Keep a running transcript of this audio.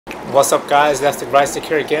What's up guys, leftstickrightstick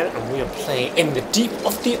here again, and we are playing In the Deep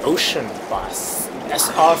of the Ocean by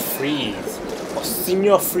SrFreeze, or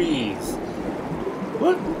Senior Freeze.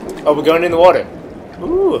 What? Oh, we're going in the water.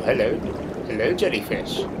 Ooh, hello. Hello,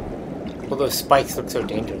 jellyfish. All those spikes look so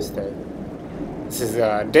dangerous though. This is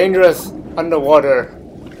a dangerous underwater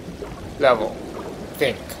level, I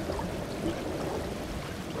think.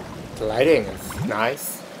 The lighting is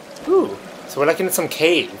nice. Ooh, so we're like in some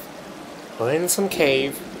cave. We're in some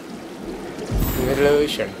cave. In the middle of the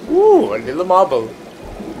ocean. Ooh, a little marble.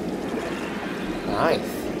 Nice.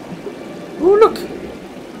 Ooh, look!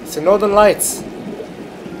 It's the Northern Lights.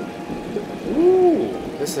 Ooh,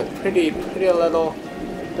 this is a pretty little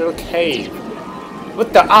cave.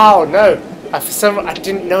 What the? Oh no! I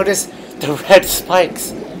didn't notice the red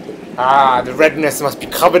spikes. Ah, the redness must be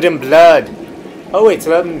covered in blood. Oh wait, so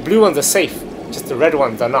the blue ones are safe. Just the red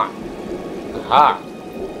ones are not. Aha!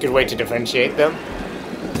 Good way to differentiate them.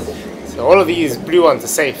 So all of these blue ones are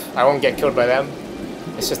safe. I won't get killed by them.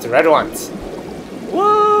 It's just the red ones.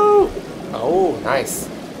 Whoa! Oh, nice.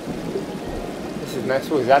 This is nice.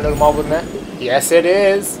 Oh, is that little marble in there? Yes, it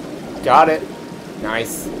is. Got it.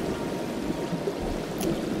 Nice.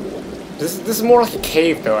 This is more like a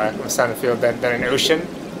cave, though. I'm starting to feel than an ocean.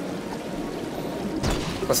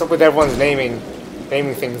 What's up with everyone's naming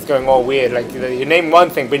things going all weird? Like you name one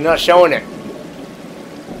thing, but you're not showing it.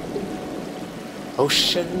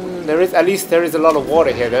 Ocean. At least there is a lot of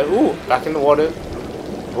water here though. Ooh, back in the water.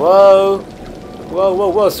 Whoa. Whoa, whoa,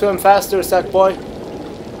 whoa. Swim faster, sack boy.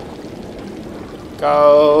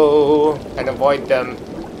 Go. And avoid them.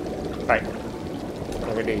 Right. What am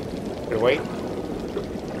I gonna do? Gonna wait?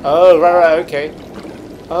 Oh, right, okay.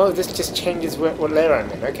 Oh, this just changes what layer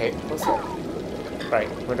I'm in. Okay, what's that? Right,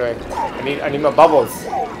 what do I need my bubbles.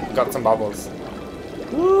 Got some bubbles.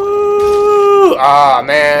 Woo! Ah,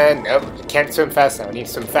 man. Nope. Can't swim fast now. I need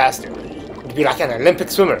to swim faster. Need to be like an Olympic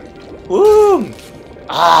swimmer. Woo!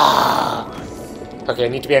 Ah! Okay, I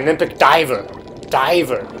need to be an Olympic diver.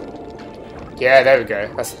 Diver. Yeah, there we go.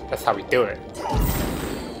 That's how we do it.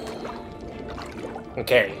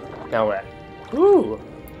 Okay, now where? Woo!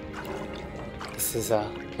 This is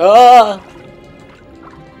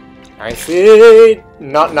nicely.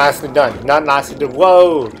 Not nicely done. Not nicely done.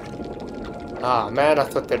 Whoa! Ah man, I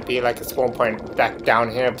thought there'd be like a spawn point back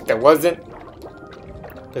down here, but there wasn't.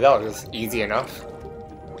 But that was easy enough.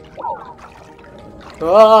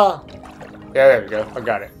 Ah! Yeah, there we go. I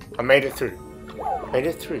got it. I made it through. Made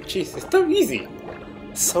it through. Jeez, it's so easy.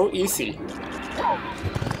 It's so easy.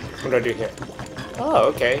 What do I do here? Oh,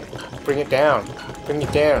 okay. Bring it down. Bring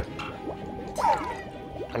it down.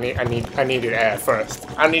 I needed air first.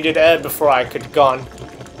 I needed air before I could gone.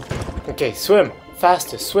 Okay, swim.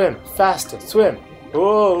 Faster, swim, faster, swim.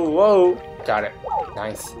 Whoa, whoa. Got it.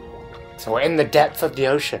 Nice. So we're in the depth of the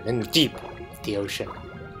ocean, in the deep of the ocean.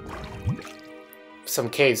 Some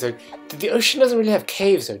caves. So the ocean doesn't really have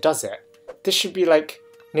caves though, does it? This should be like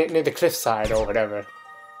near the cliffside or whatever.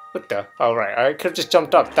 What the? Oh right, I could have just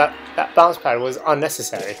jumped up. That bounce pad was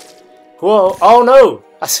unnecessary. Whoa, oh no!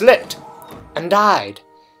 I slipped and died.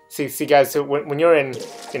 See guys, so when you're in,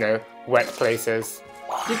 you know, wet places,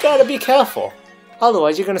 you gotta be careful.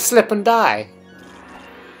 Otherwise, you're gonna slip and die.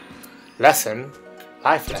 Life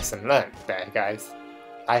lesson learned there, guys.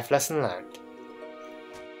 Life lesson learned.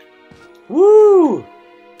 Woo!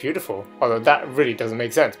 Beautiful. Although that really doesn't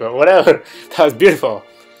make sense, but whatever. That was beautiful.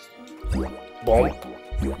 Boom.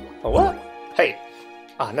 Oh, what? Hey.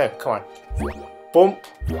 Oh, no, come on. Boom.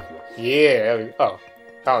 Yeah. Oh,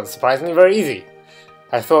 that was surprisingly very easy.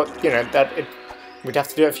 I thought, you know, that we'd have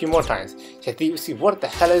to do it a few more times. See, what the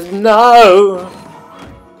hell is... No!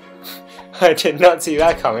 I did not see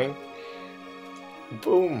that coming.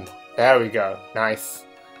 Boom. There we go. Nice.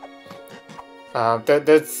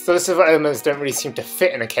 Those other elements don't really seem to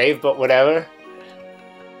fit in a cave, but whatever.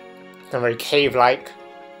 It's not very cave-like.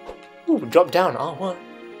 Ooh, drop down. Oh, what?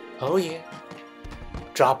 Oh, yeah.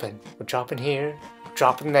 Dropping. We're dropping here.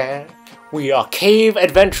 Dropping there. We are cave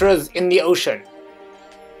adventurers in the ocean.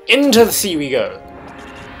 Into the sea we go.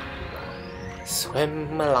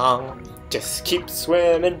 Swim along. Just keep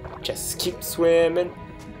swimming, just keep swimming.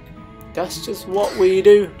 That's just what we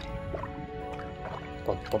do.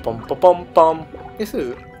 Bum bum bum bum bum bum. This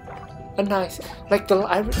is a nice, like the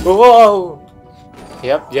whoa.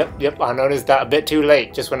 Yep. I noticed that a bit too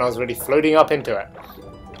late, just when I was really floating up into it.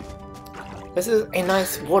 This is a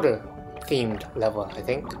nice water-themed level, I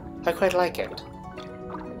think. I quite like it.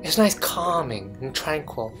 It's nice, calming and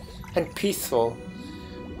tranquil and peaceful,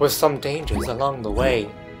 with some dangers along the way.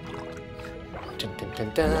 Dun, dun,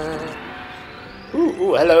 dun, dun.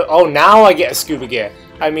 Ooh, hello. Oh, now I get a scuba gear.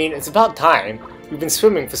 I mean, it's about time. We've been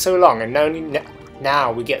swimming for so long, and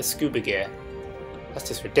now we get scuba gear. That's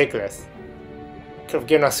just ridiculous. Could have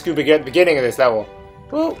given us scuba gear at the beginning of this level.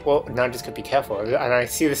 Oh, well, now just gotta be careful. And I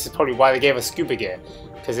see this is probably why they gave us scuba gear,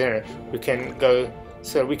 because you know we can go,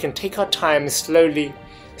 so we can take our time slowly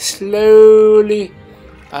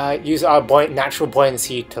use our natural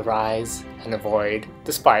buoyancy to rise and avoid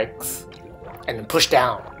the spikes, and then push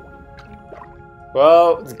down.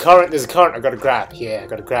 Well, there's a current I gotta grab. Yeah, I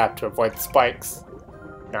gotta grab to avoid the spikes.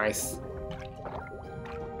 Nice.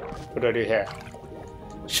 What do I do here?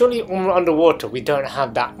 Surely when we're underwater we don't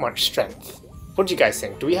have that much strength. What do you guys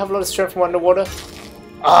think? Do we have a lot of strength from underwater?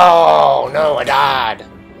 Oh no, I died!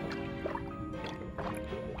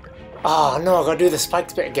 Oh no, I gotta do the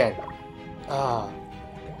spikes bit again. Ah.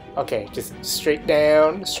 Okay, just straight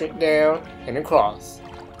down, and across.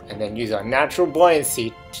 And then use our natural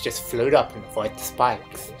buoyancy to just float up and avoid the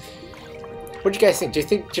spikes. What do you guys think? Do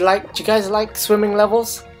you guys like swimming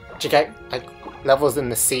levels? Do you guys like levels in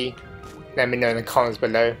the sea? Let me know in the comments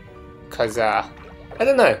below. Cause I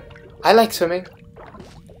don't know. I like swimming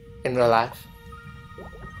in real life.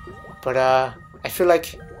 But I feel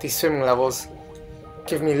like these swimming levels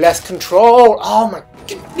give me less control. Oh my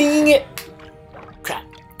god, dang it! Crap.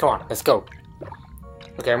 Come on, let's go.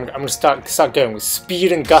 Okay, I'm gonna start going with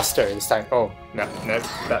speed and gusto this time. Oh no,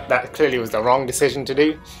 that clearly was the wrong decision to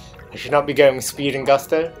do. I should not be going with speed and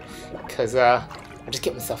gusto, because I just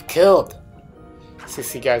get myself killed. So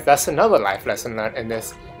see guys, that's another life lesson learned in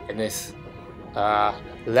this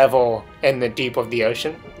level in the deep of the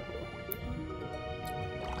ocean.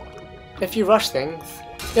 If you rush things,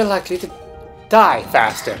 you're likely to die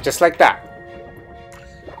faster, just like that.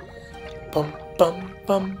 Bum bum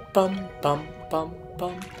bum bum bum bum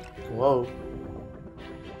bum. Whoa.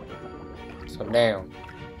 So down.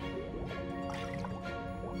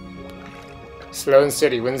 Slow and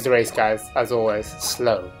steady wins the race, guys. As always,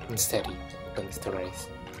 slow and steady wins the race.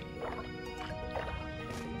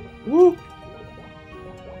 Woo!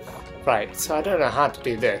 Right, so I don't know how to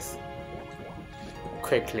do this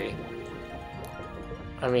quickly.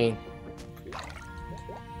 I mean,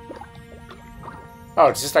 oh,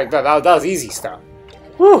 it's just like that. That was easy stuff.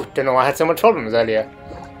 Woo! Don't know why I had so much problems earlier.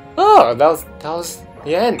 Oh, that was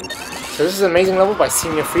the end. So this is an amazing level by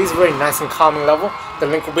SrFreeze, very nice and calming level. The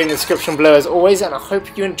link will be in the description below as always, and I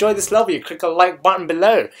hope you enjoyed this level. You click the like button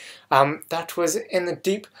below. That was in the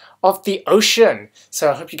deep of the ocean.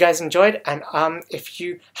 So I hope you guys enjoyed, and if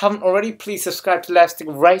you haven't already, please subscribe to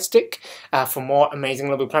leftstickrightstick for more amazing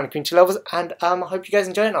LittleBigPlanet community levels, and I hope you guys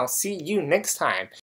enjoyed, and I'll see you next time.